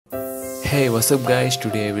Hey, what's up guys,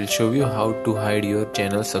 today I will show you how to hide your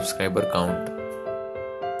channel subscriber count.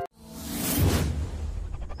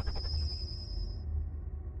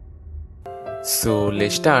 So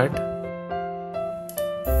let's start.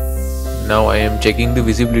 Now I am checking the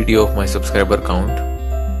visibility of my subscriber count.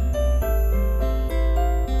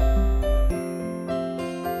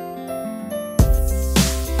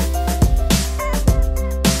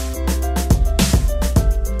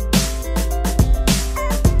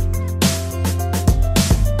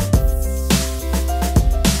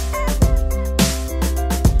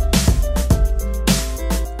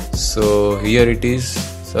 So here it is,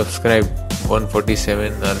 subscribe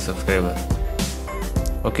 147 are subscriber.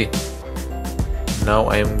 Okay, now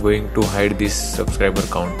I am going to hide this subscriber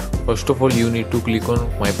count. First of all, you need to click on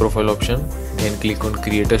my profile option, then click on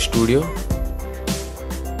creator studio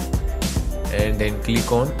and then click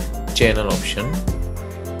on channel option.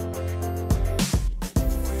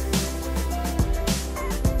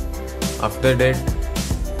 After that,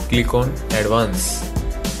 click on advanced.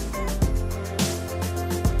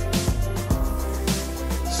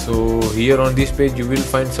 So here on this page you will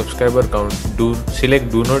find subscriber count.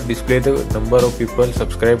 Select do not display the number of people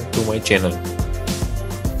subscribed to my channel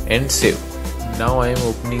and save. Now I am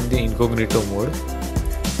opening the incognito mode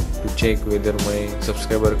to check whether my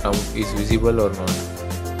subscriber count is visible or not.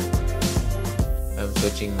 I am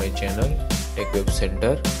searching my channel, Tech Web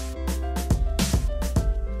Center.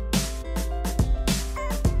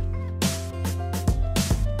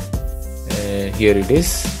 And here it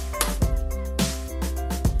is.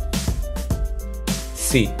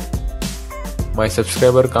 See, my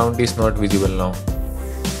subscriber count is not visible now.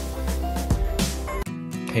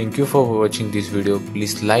 Thank you for watching this video.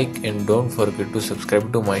 Please like and don't forget to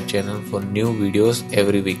subscribe to my channel for new videos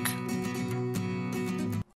every week.